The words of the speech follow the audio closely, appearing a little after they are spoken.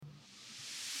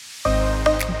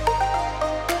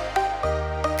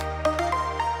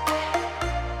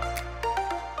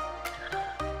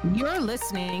You're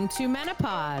listening to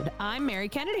Menopod. I'm Mary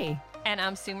Kennedy. And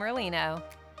I'm Sue Merlino.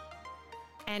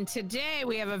 And today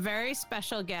we have a very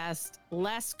special guest,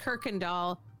 Les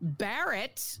Kirkendall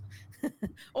Barrett,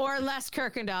 or Les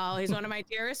Kirkendall. He's one of my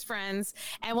dearest friends.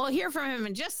 And we'll hear from him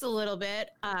in just a little bit.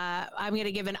 I'm going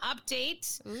to give an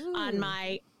update on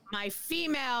my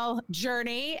female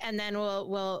journey, and then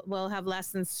we'll have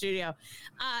Les in studio.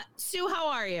 Sue, how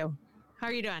are you? How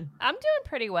are you doing? I'm doing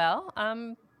pretty well.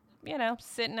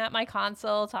 Sitting at my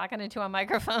console, talking into a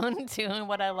microphone, doing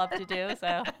what I love to do.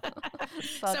 So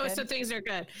things are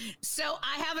good. So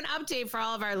I have an update for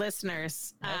all of our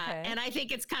listeners. Okay. And I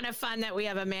think it's kind of fun that we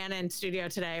have a man in studio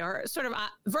today, or sort of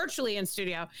virtually in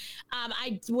studio.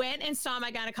 I went and saw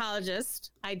my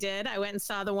gynecologist. I did. I went and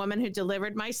saw the woman who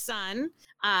delivered my son.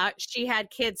 She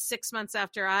had kids 6 months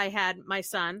after I had my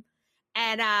son.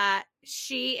 And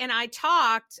she and I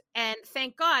talked, and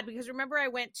thank God, because remember I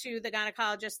went to the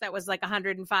gynecologist that was like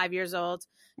 105 years old,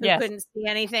 who Yes. couldn't see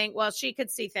anything. Well, she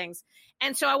could see things.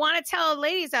 And so I want to tell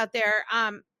ladies out there,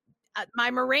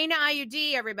 my Mirena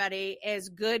IUD, everybody, is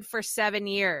good for 7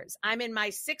 years. I'm in my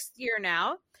 6th year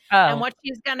now. Oh. And what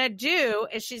she's going to do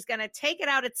is she's going to take it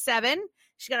out at 7.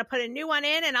 She's going to put a new one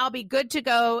in, and I'll be good to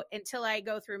go until I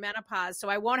go through menopause. So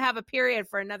I won't have a period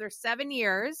for another 7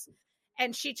 years.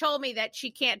 And she told me that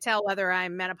she can't tell whether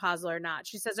I'm menopausal or not.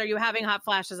 She says, "Are you having hot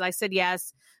flashes?" I said,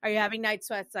 "Yes." "Are you having night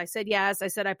sweats?" I said, "Yes." I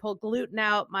said, "I pulled gluten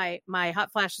out. My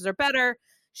hot flashes are better."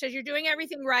 She says, "You're doing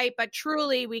everything right, but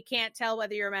truly we can't tell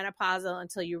whether you're menopausal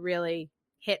until you really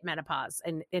hit menopause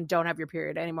and don't have your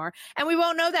period anymore. And we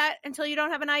won't know that until you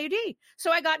don't have an IUD." So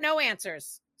I got no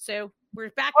answers. So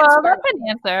we're back. Well, that's an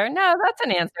answer. No, that's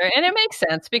an answer. And it makes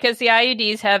sense because the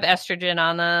IUDs have estrogen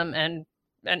on them and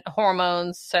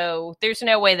hormones, so there's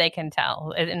no way they can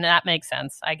tell, and that makes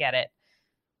sense. I get it.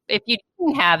 If you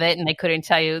didn't have it and they couldn't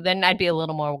tell you, then I'd be a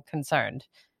little more concerned.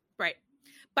 Right.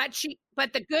 But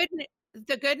the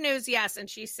good news, yes. And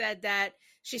she said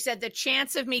the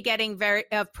chance of me getting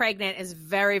pregnant is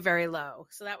very, very low.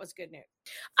 So that was good news.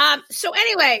 But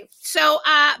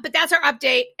that's our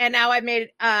update. And now I've made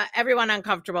everyone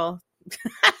uncomfortable.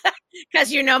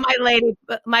 Because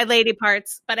my lady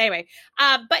parts. But anyway,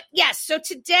 but yes. So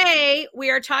today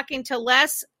we are talking to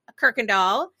Les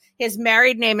Kirkendall. His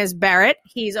married name is Barrett.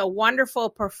 He's a wonderful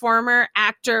performer,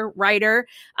 actor, writer.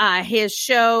 His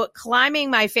show Climbing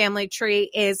My Family Tree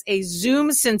is a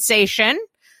Zoom sensation,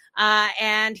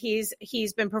 and he's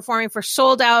been performing for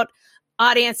sold out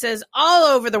audiences all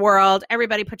over the world.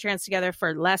 Everybody, put your hands together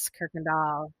for Les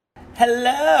Kirkendall.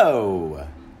 Hello.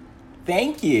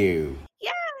 Thank you.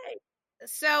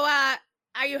 So,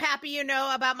 are you happy you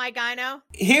know about my gyno?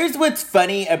 Here's what's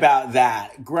funny about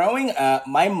that. Growing up,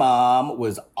 my mom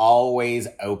was always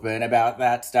open about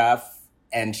that stuff,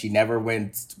 and she never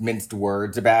minced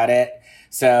words about it.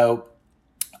 So,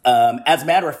 as a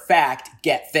matter of fact,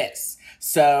 get this.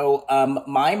 So,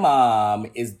 my mom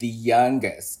is the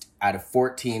youngest out of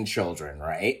 14 children,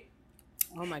 right?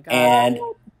 Oh, my God. And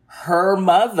her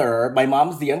mother, my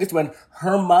mom's the youngest one,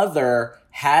 her mother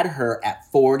had her at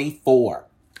 44.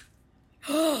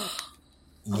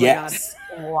 Yes.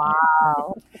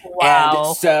 Wow.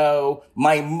 And so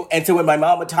when my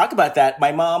mom would talk about that,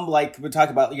 my mom would talk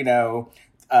about,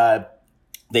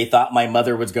 they thought my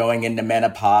mother was going into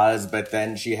menopause, but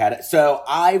then she had it. So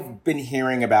I've been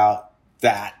hearing about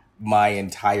that my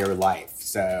entire life.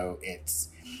 So it's,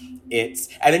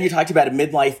 and then you talked about a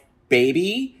midlife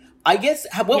baby. I guess,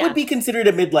 what would be considered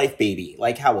a midlife baby?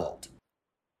 Like how old?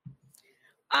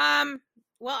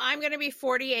 Well, I'm going to be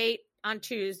 48 on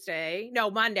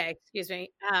Monday, excuse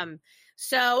me.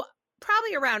 So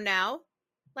probably around now,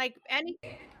 but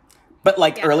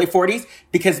early 40s,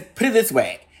 because put it this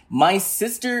way, my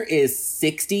sister is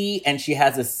 60 and she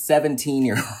has a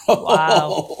 17-year-old.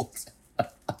 Wow.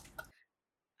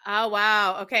 Oh,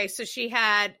 wow. Okay. So is it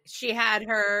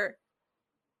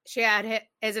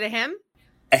a him?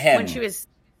 A him. When she was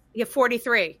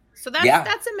 43. So that's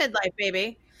a midlife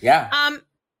baby. Yeah.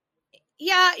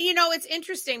 Yeah, it's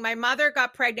interesting. My mother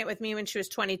got pregnant with me when she was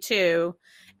 22,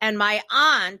 and my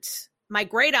aunt, my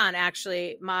great aunt,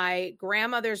 actually, my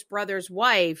grandmother's brother's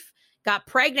wife, got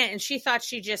pregnant, and she thought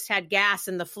she just had gas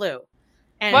and the flu.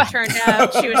 And It turned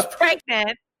out she was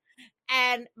pregnant.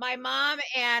 And my mom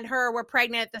and her were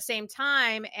pregnant at the same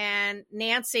time. And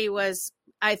Nancy was,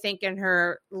 I think, in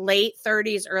her late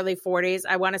 30s, early 40s.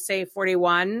 I want to say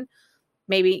 41.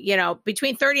 Maybe,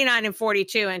 between 39 and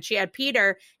 42. And she had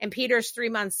Peter, and Peter's 3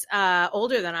 months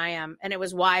older than I am. And it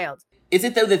was wild. Is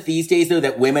it, though, that these days, though,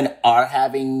 that women are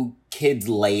having kids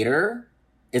later?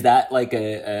 Is that like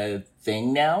a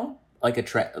thing now? Like a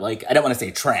trend? Like, I don't want to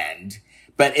say trend,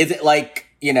 but is it like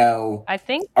I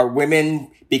think are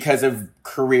women, because of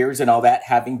careers and all that,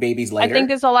 having babies later? I think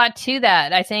there's a lot to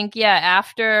that. I think,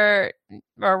 after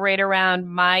or right around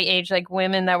my age, like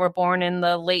women that were born in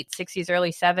the late 60s,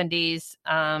 early 70s,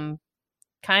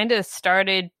 kind of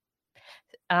started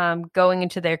going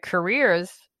into their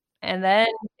careers and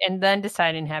then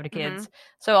deciding to have kids. Mm-hmm.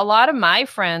 So a lot of my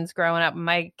friends growing up,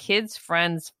 my kids'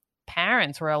 friends'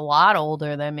 parents were a lot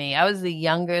older than me. I was the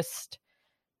youngest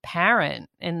parent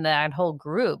in that whole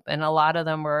group, and a lot of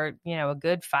them were a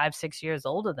good 5-6 years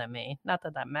older than me. Not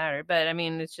that mattered, but I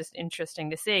mean, it's just interesting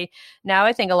to see. Now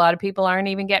I think a lot of people aren't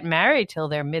even getting married till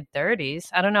their mid-30s.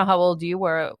 I don't know how old you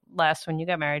were last when you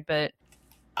got married, but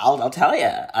I'll tell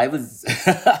you, I was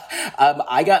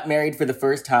I got married for the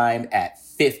first time at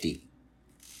 50.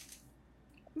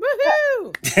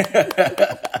 Woohoo!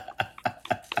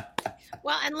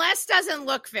 Well, and Les doesn't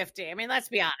look 50. I mean, let's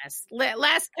be honest.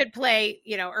 Les could play,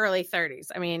 early 30s.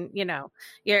 I mean,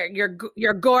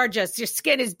 you're gorgeous. Your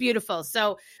skin is beautiful.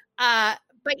 So,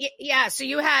 but yeah, so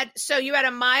you had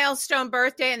a milestone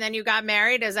birthday and then you got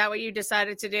married. Is that what you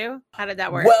decided to do? How did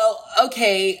that work? Well,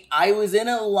 okay. I was in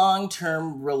a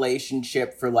long-term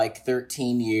relationship for like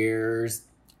 13 years.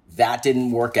 That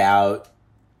didn't work out.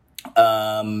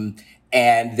 And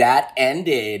that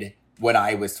ended when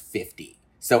I was 50.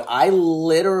 So I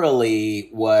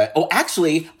literally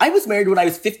I was married when I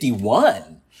was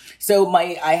 51. So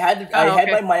I had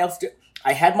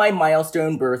my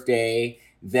milestone birthday.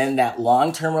 Then that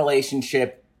long-term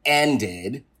relationship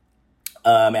ended.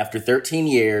 After 13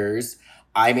 years,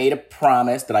 I made a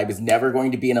promise that I was never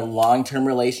going to be in a long-term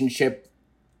relationship,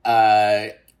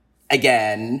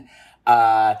 again.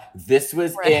 This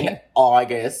was in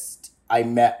August. I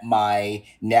met my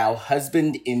now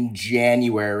husband in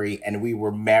January, and we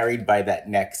were married by that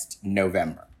next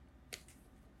November.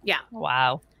 Yeah.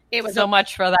 Wow. It was so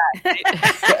much for that.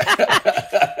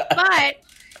 But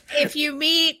if you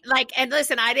meet, and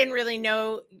listen, I didn't really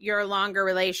know your longer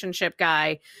relationship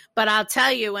guy, but I'll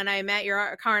tell you, when I met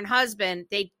your current husband,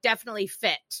 they definitely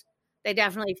fit. It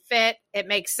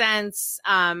makes sense.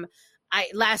 I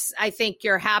think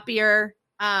you're happier.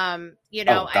 I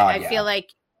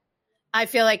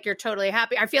feel like you're totally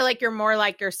happy. I feel like you're more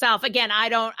like yourself. Again, I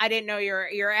didn't know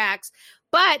your ex,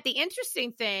 but the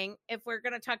interesting thing, if we're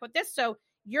going to talk about this, so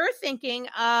you're thinking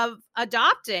of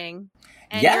adopting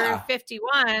and you're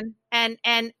 51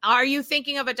 and are you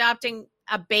thinking of adopting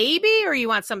a baby or you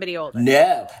want somebody older?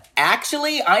 No,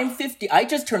 actually I'm 50. I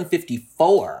just turned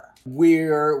 54.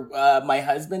 My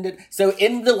husband so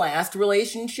in the last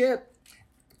relationship,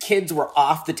 kids were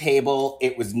off the table.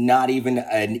 It was not even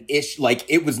an issue.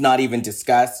 It was not even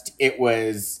discussed. It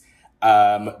was,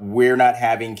 we're not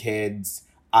having kids.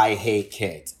 I hate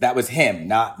kids. That was him,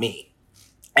 not me.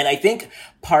 And I think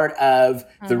part of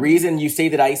the reason you say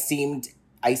that I seem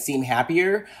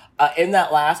happier, in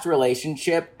that last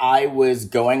relationship, I was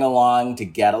going along to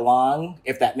get along,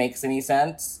 if that makes any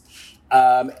sense.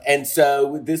 And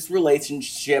so this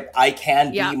relationship, I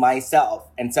can be myself.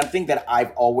 And something that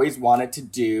I've always wanted to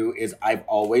do is I've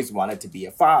always wanted to be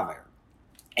a father.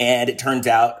 And it turns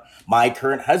out my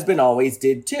current husband always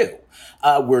did too.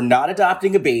 We're not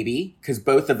adopting a baby because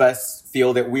both of us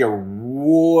feel that we are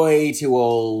way too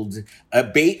old.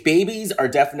 Babies are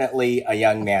definitely a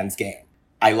young man's game.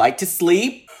 I like to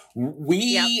sleep.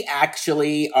 We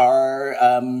actually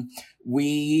are,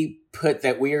 we put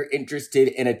that we are interested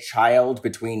in a child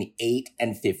between 8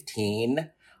 and 15.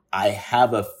 I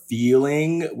have a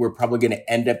feeling we're probably going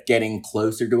to end up getting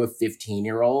closer to a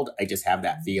 15-year-old. I just have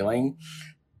that feeling.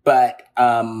 But,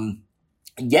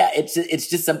 it's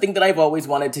just something that I've always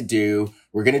wanted to do.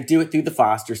 We're going to do it through the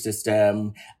foster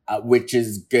system, which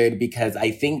is good because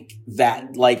I think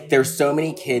that there's so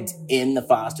many kids in the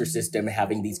foster system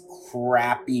having these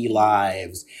crappy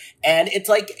lives. And it's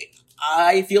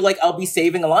I feel like I'll be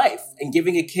saving a life and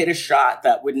giving a kid a shot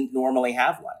that wouldn't normally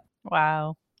have one.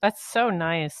 Wow. That's so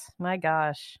nice. My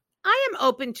gosh. I am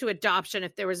open to adoption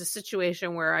if there was a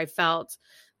situation where I felt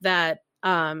that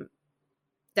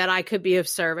that I could be of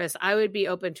service. I would be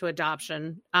open to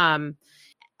adoption.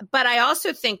 But I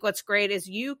also think what's great is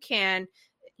you can,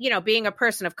 being a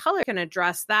person of color can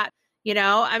address that.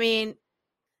 I mean,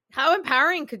 how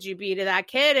empowering could you be to that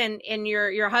kid and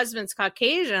your husband's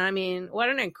Caucasian? I mean, what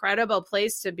an incredible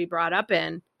place to be brought up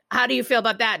in. How do you feel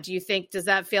about that? Does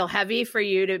that feel heavy for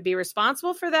you to be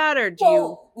responsible for that? Or do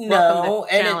you welcome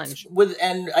the challenge?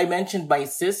 And I mentioned my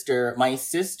sister. My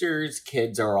sister's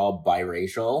kids are all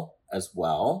biracial as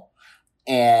well.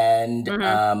 And,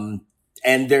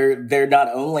 and they're not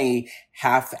only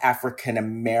half African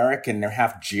American, they're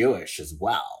half Jewish as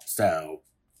well. So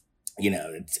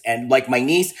And like my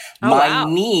niece,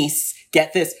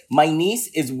 get this, my niece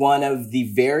is one of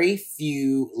the very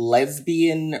few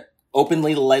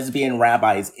openly lesbian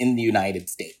rabbis in the United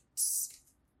States.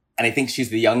 And I think she's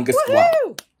the youngest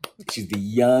one. She's the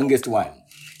youngest one.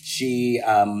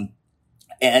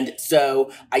 And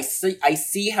so I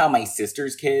see how my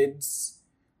sister's kids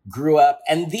grew up.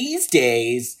 And these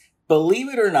days, believe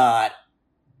it or not,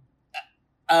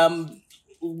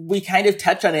 we kind of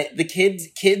touch on it. The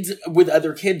kids with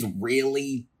other kids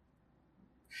really,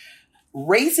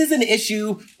 race is an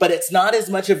issue, but it's not as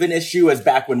much of an issue as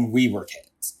back when we were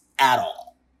kids at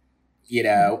all.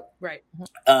 Right.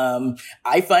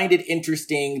 I find it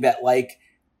interesting that like,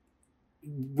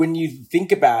 when you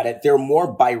think about it, there are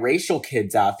more biracial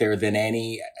kids out there than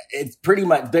it's pretty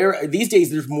much these days.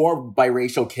 There's more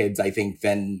biracial kids, I think,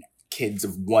 than kids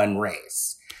of one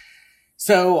race.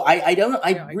 So I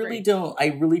really don't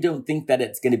think that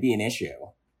it's going to be an issue.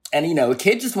 And, a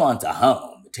kid just wants a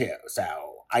home too. So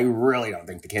I really don't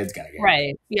think the kid's going to get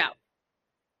right. it. Yeah.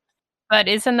 But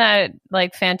isn't that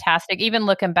like fantastic? Even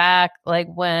looking back, like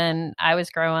when I was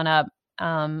growing up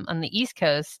on the East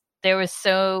Coast, there was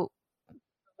so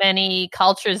many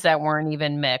cultures that weren't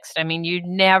even mixed. I mean, you'd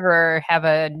never have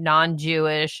a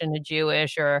non-Jewish and a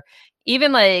Jewish, or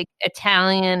even like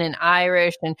Italian and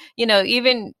Irish. And,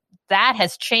 even that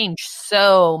has changed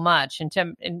so much. And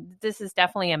this is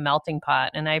definitely a melting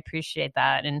pot. And I appreciate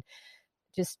that. And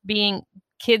just being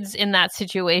kids in that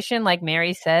situation, like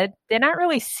Mary said, they're not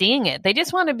really seeing it. They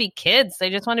just want to be kids.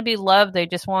 They just want to be loved. They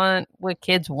just want what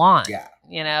kids want,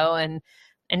 and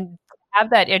have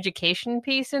that education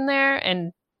piece in there.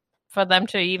 And for them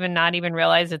to not even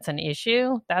realize it's an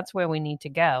issue, that's where we need to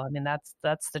go. I mean, that's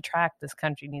the track this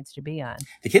country needs to be on.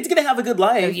 The kid's going to have a good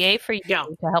life. So yay for you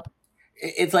to help.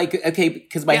 It's like, okay,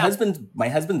 because my husband's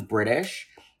British.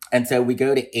 And so we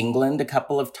go to England a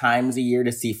couple of times a year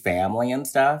to see family and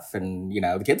stuff. And,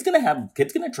 the kid's going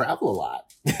to travel a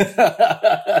lot.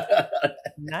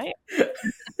 Nice.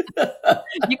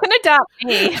 You can adopt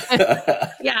me.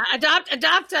 Yeah,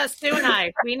 adopt us, Sue and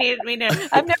I. We need.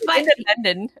 I've never been to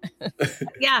London.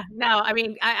 Yeah, no. I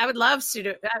mean, I would love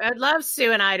Sue. I would love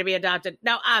Sue and I to be adopted.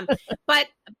 No, but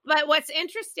what's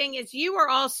interesting is you were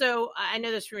also. I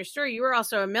know this from your story. You were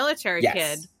also a military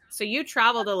kid, so you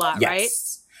traveled a lot, right?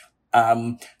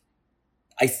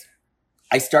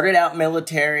 I started out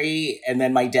military, and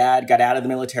then my dad got out of the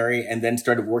military and then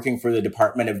started working for the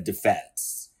Department of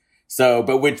Defense. So,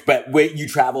 but you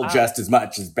travel just as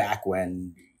much as back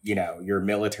when, you're a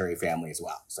military family as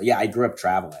well. So yeah, I grew up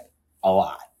traveling a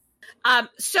lot.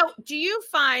 So do you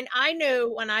find, I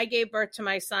knew when I gave birth to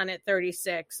my son at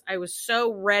 36, I was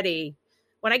so ready.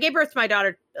 When I gave birth to my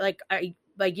daughter, like a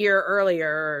year earlier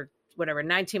or whatever,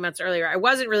 19 months earlier, I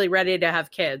wasn't really ready to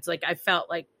have kids. Like I felt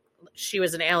like she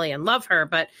was an alien, love her,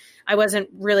 but I wasn't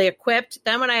really equipped.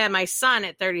 Then when I had my son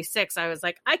at 36, I was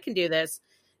like, I can do this.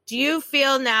 Do you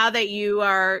feel now that you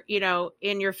are,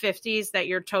 in your 50s that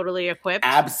you're totally equipped?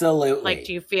 Absolutely. Like,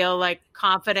 do you feel like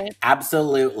confident?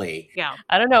 Absolutely. Yeah.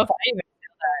 I don't know if I even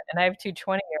feel that. And I have two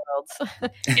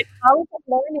 20-year-olds. It's always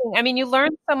learning. I mean, you learn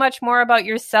so much more about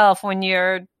yourself when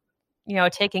you're,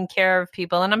 taking care of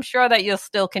people. And I'm sure that you'll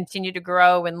still continue to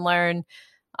grow and learn.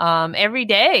 Every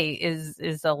day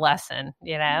is a lesson,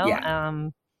 Yeah.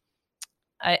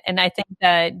 I think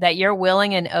that you're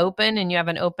willing and open, and you have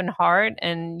an open heart,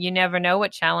 and you never know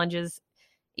what challenges,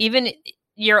 even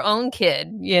your own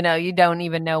kid, you don't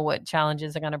even know what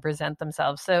challenges are going to present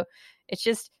themselves. So it's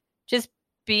just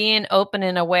being open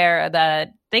and aware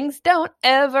that things don't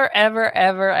ever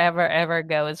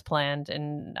go as planned,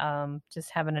 and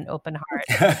just having an open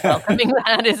heart, welcoming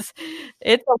that it's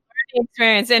a learning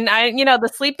experience. And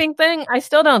the sleeping thing, I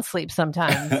still don't sleep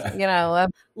sometimes.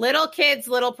 Little kids,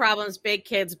 little problems; big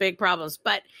kids, big problems.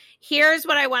 But here's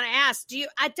what I want to ask: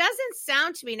 it doesn't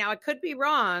sound to me, now I could be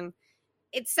wrong,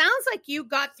 it sounds like you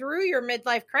got through your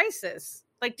midlife crisis.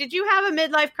 Like, did you have a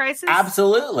midlife crisis?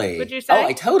 Absolutely. Would you say? Oh,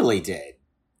 I totally did.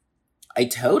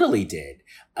 Part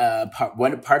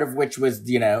of which was,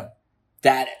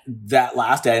 that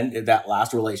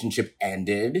last relationship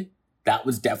ended. That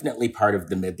was definitely part of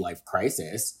the midlife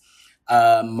crisis.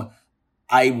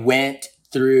 I went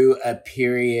through a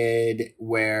period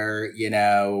where,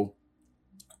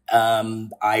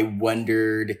 I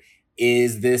wondered,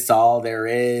 is this all there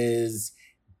is?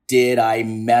 Did I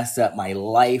mess up my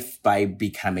life by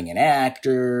becoming an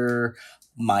actor?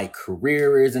 My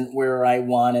career isn't where I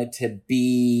want it to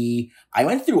be. I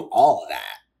went through all of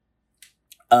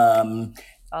that.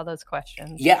 All those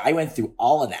questions. Yeah, I went through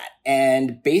all of that.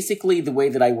 And basically the way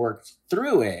that I worked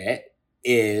through it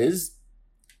is,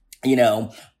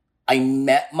 I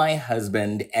met my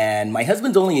husband, and my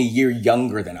husband's only a year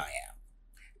younger than I am.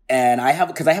 And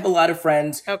because I have a lot of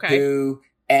friends who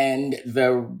end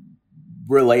the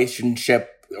relationship,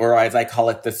 or as I call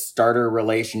it, the starter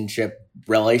relationship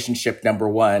number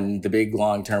one, the big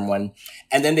long-term one.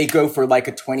 And then they go for like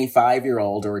a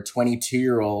 25-year-old or a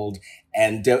 22-year-old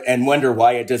and wonder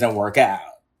why it doesn't work out,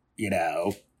 you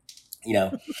know.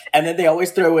 And then they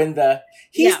always throw in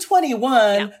he's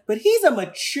 21, but he's a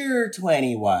mature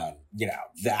 21,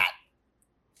 that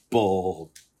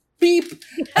bull beep.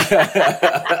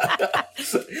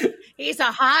 He's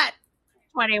a hot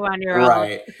 21-year-old.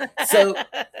 Right.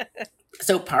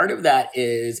 So part of that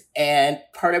is, and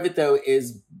part of it though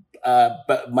is,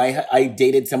 but I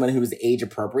dated someone who was age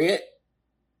appropriate,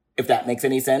 if that makes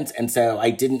any sense. And so I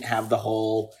didn't have the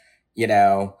whole,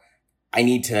 I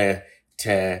need to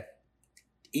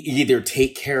either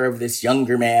take care of this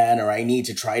younger man, or I need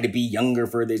to try to be younger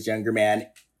for this younger man.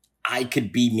 I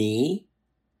could be me.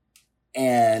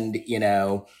 And,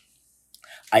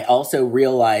 I also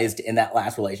realized in that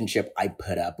last relationship, I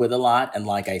put up with a lot. And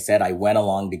like I said, I went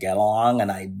along to get along, and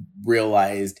I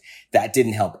realized that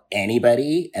didn't help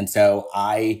anybody. And so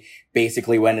I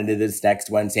basically went into this next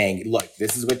one saying, look,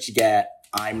 this is what you get.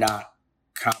 I'm not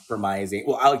compromising.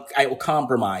 Well, I will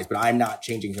compromise, but I'm not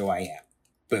changing who I am.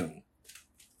 Boom.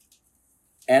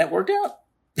 And it worked out.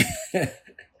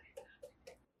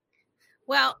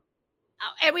 Well,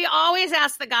 and we always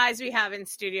ask the guys we have in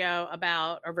studio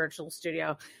about our virtual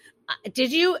studio.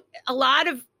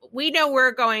 We know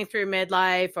we're going through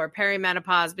midlife or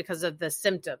perimenopause because of the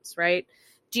symptoms, right?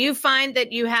 Do you find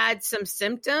that you had some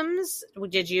symptoms?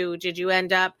 Did you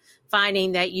end up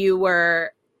finding that you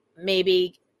were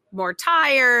maybe more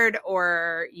tired,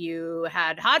 or you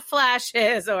had hot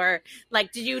flashes, or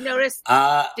did you notice,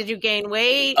 did you gain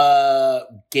weight?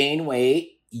 Gain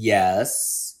weight.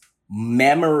 Yes.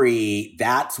 Memory,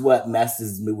 that's what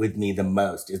messes with me the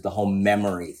most, is the whole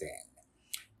memory thing.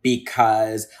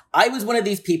 Because I was one of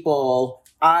these people,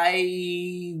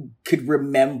 I could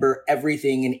remember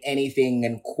everything and anything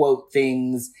and quote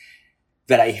things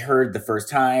that I heard the first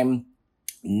time.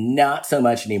 Not so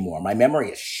much anymore. My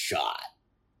memory is shot.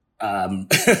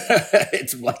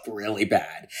 It's really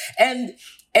bad. And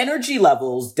energy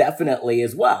levels definitely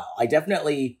as well. I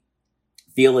definitely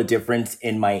feel a difference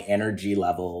in my energy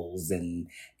levels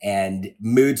and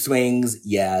mood swings.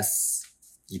 Yes,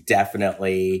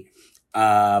 definitely.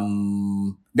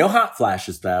 No hot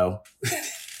flashes though.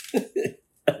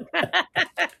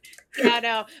 Yeah,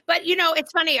 no. But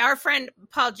it's funny. Our friend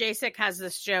Paul Jasek has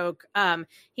this joke.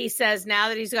 He says now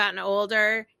that he's gotten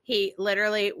older, he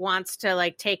literally wants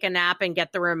to take a nap and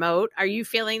get the remote. Are you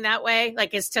feeling that way?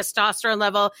 His testosterone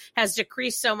level has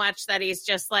decreased so much that he's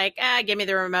just give me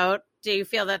the remote. Do you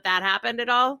feel that happened at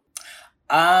all?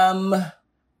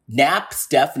 Naps,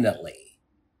 definitely.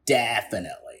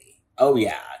 Oh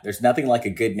yeah. There's nothing like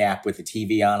a good nap with the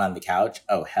TV on the couch.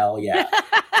 Oh, hell yeah.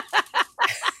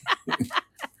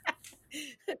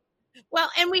 Well,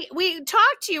 and we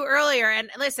talked to you earlier, and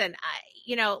listen,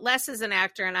 Les is an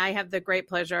actor, and I have the great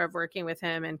pleasure of working with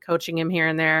him and coaching him here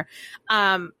and there.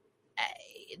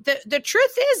 The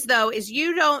truth is, though, is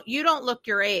you don't look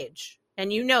your age,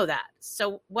 and you know that.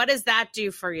 So what does that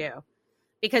do for you?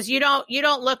 Because you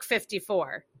don't look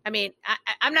 54. I mean,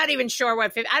 I'm not even sure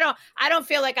what 50. I don't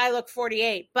feel like I look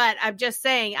 48, but I'm just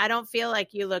saying I don't feel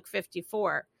like you look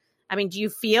 54. I mean, do you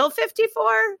feel 54,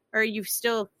 or are you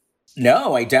still?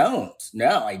 No, I don't.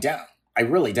 I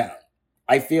really don't.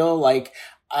 I feel like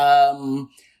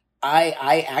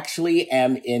I actually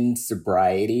am in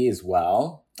sobriety as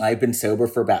well. I've been sober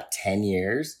for about 10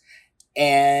 years,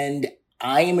 and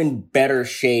I am in better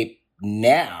shape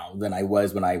now than I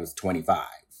was when I was 25.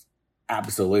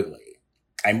 Absolutely.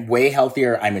 I'm way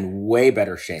healthier. I'm in way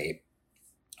better shape.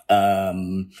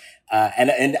 And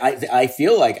I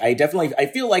feel like I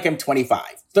feel like I'm 25,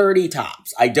 30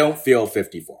 tops. I don't feel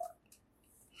 54.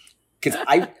 Cause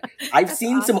I've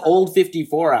seen awesome. Some old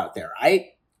 54 out there.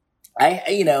 I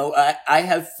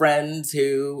have friends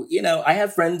who, I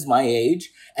have friends my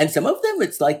age, and some of them,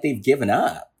 it's like they've given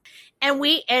up. And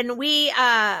we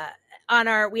have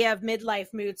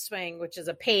Midlife Mood Swing, which is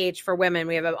a page for women.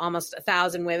 We have almost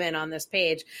 1,000 women on this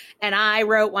page. And I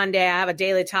wrote one day, I have a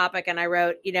daily topic, and I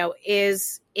wrote,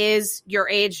 is your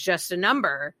age just a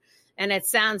number? And it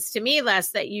sounds to me,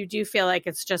 Les, that you do feel like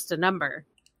it's just a number.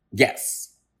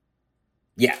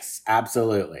 Yes,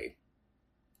 absolutely.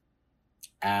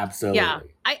 Yeah.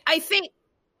 I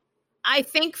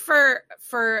think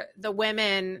for the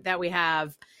women that we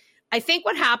have, I think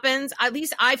what happens, at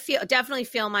least I definitely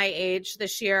feel my age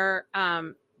this year.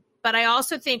 But I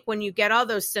also think when you get all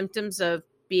those symptoms of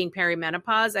being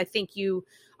perimenopause, I think you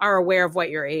are aware of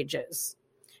what your age is,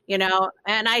 you know,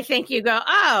 and I think you go,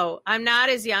 oh, I'm not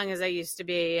as young as I used to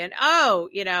be. And, oh,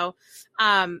 you know,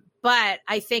 but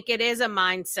I think it is a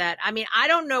mindset. I mean, I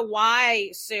don't know why,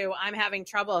 Sue, I'm having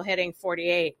trouble hitting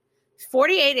 48.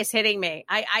 48 is hitting me.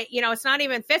 You know, it's not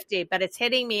even 50, but it's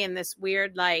hitting me in this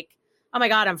weird, like, oh my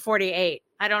God, I'm 48.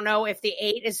 I don't know if the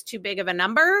 8 is too big of a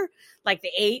number. Like the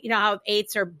 8, you know how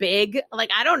 8s are big. Like,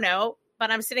 I don't know,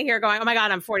 but I'm sitting here going, oh my God,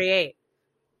 I'm 48.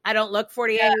 I don't look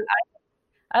 48. Yeah,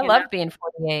 I love being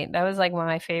 48. That was like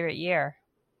my favorite year.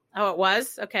 Oh, it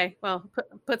was? Okay. Well,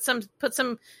 put some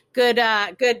good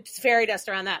fairy dust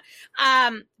around that.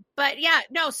 But yeah,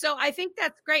 no, so I think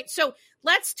that's great. So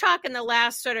let's talk in the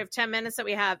last sort of 10 minutes that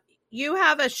we have. You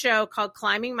have a show called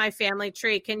Climbing My Family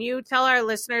Tree. Can you tell our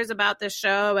listeners about this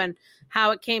show and how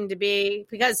it came to be?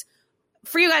 Because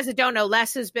for you guys that don't know,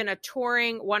 Les has been a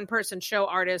touring one-person show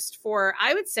artist for,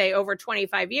 I would say, over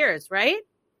 25 years, right?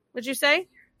 Would you say?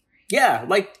 Yeah,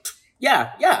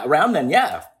 around then,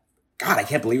 yeah. God, I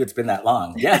can't believe it's been that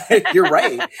long. Yeah, you're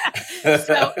right.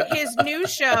 So his new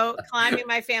show, Climbing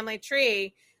My Family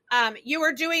Tree, you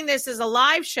were doing this as a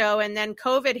live show and then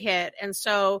COVID hit. And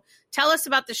so tell us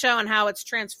about the show and how it's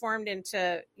transformed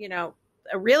into, you know,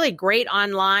 a really great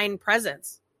online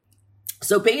presence.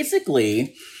 So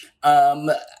basically,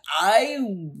 I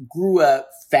grew up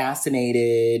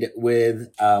fascinated with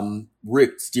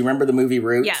Roots. Do you remember the movie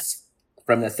Roots? Yes.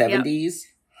 From the 70s?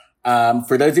 Yep.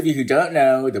 For those of you who don't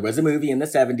know, there was a movie in the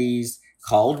 70s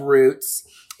called Roots.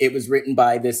 It was written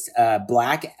by this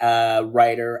Black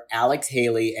writer, Alex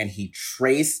Haley, and he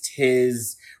traced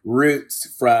his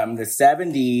roots from the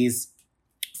 70s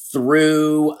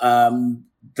through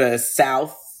the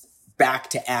South back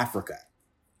to Africa.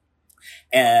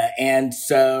 And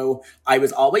so I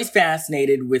was always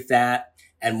fascinated with that.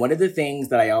 And one of the things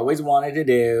that I always wanted to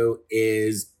do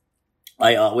is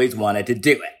I always wanted to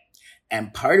do it.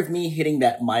 And part of me hitting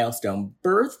that milestone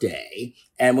birthday,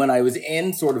 and when I was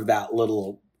in sort of that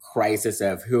little crisis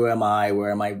of who am I,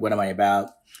 where am I, what am I about,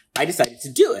 I decided to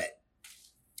do it.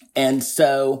 And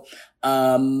so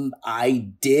I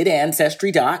did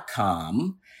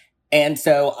Ancestry.com. And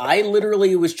so I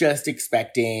literally was just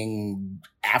expecting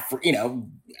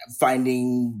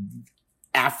finding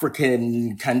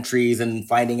African countries and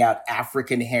finding out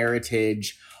African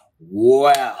heritage.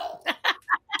 Well,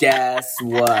 guess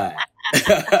what?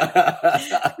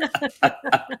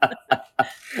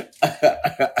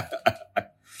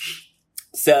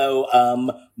 So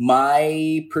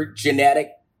my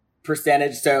genetic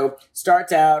percentage, so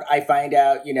starts out, I find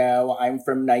out, you know, I'm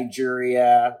from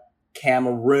Nigeria,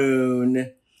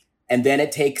 Cameroon, and then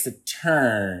it takes a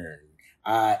turn.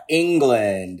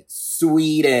 England,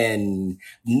 Sweden,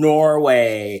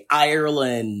 Norway,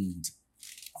 Ireland,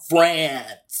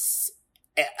 France,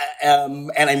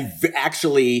 and I'm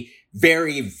actually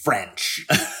very French.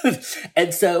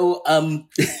 And so,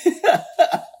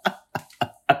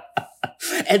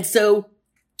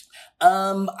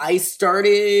 I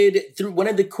started through one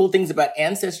of the cool things about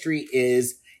Ancestry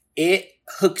is it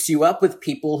hooks you up with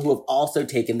people who have also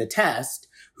taken the test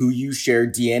who you share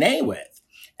DNA with.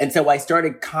 And so I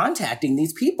started contacting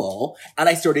these people and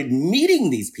I started meeting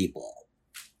these people.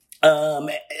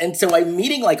 And so I'm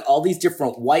meeting like all these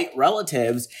different white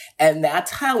relatives, and that's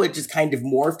how it just kind of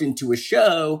morphed into a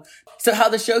show. So how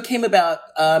the show came about,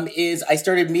 is I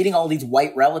started meeting all these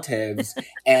white relatives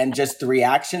and just the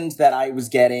reactions that I was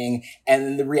getting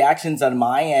and the reactions on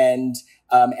my end.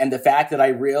 And the fact that I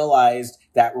realized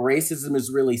that racism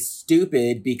is really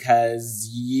stupid because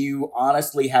you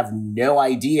honestly have no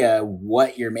idea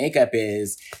what your makeup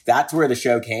is. That's where the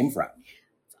show came from.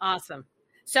 Awesome.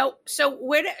 So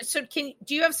do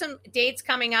you have some dates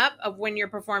coming up of when you're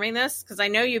performing this? Because I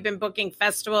know you've been booking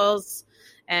festivals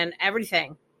and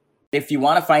everything. If you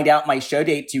want to find out my show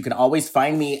dates, you can always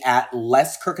find me at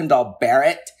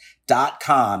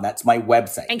LesKirkendallBarrett.com. That's my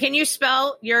website. And can you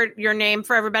spell your name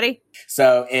for everybody?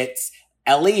 So it's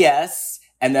LES,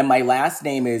 and then my last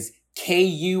name is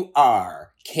KURKENDALBARRET.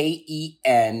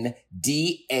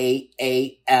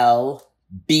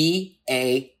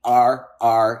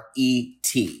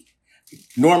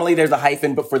 Normally there's a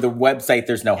hyphen, but for the website,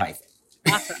 there's no hyphen.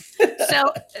 Awesome.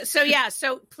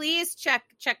 So please check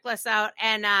Les out.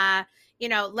 And,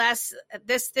 Les,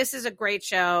 this is a great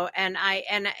show. And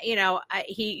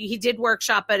he did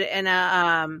workshop it in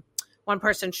a one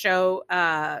person show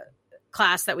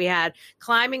class that we had,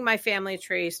 Climbing My Family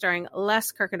Tree, starring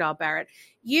Les Kirkendall Barrett.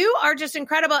 You are just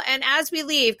incredible. And as we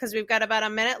leave, because we've got about a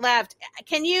minute left,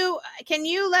 can you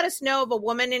let us know of a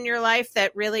woman in your life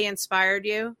that really inspired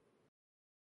you?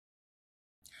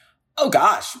 Oh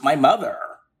gosh, my mother.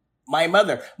 My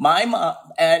mother, my mom,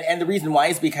 and the reason why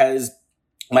is because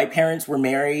my parents were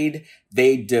married.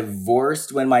 They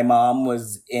divorced when my mom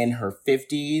was in her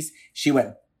 50s. She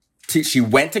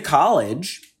went to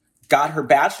college, got her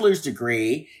bachelor's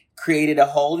degree, created a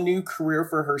whole new career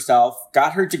for herself,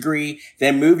 got her degree,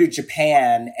 then moved to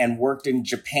Japan and worked in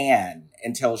Japan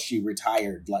until she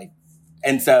retired.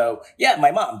 And so, yeah,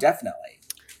 my mom, definitely.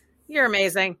 You're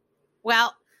amazing.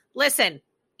 Well, listen,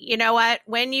 you know what?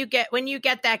 When you get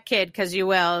that kid, because you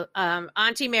will,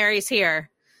 Auntie Mary's here.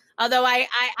 Although I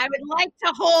would like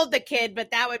to hold the kid,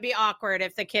 but that would be awkward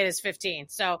if the kid is 15.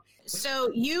 So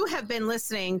you have been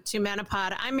listening to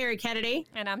Menopod. I'm Mary Kennedy.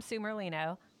 And I'm Sue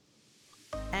Merlino.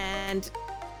 And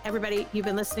everybody, you've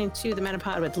been listening to the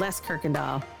Menopod with Les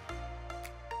Kirkendall.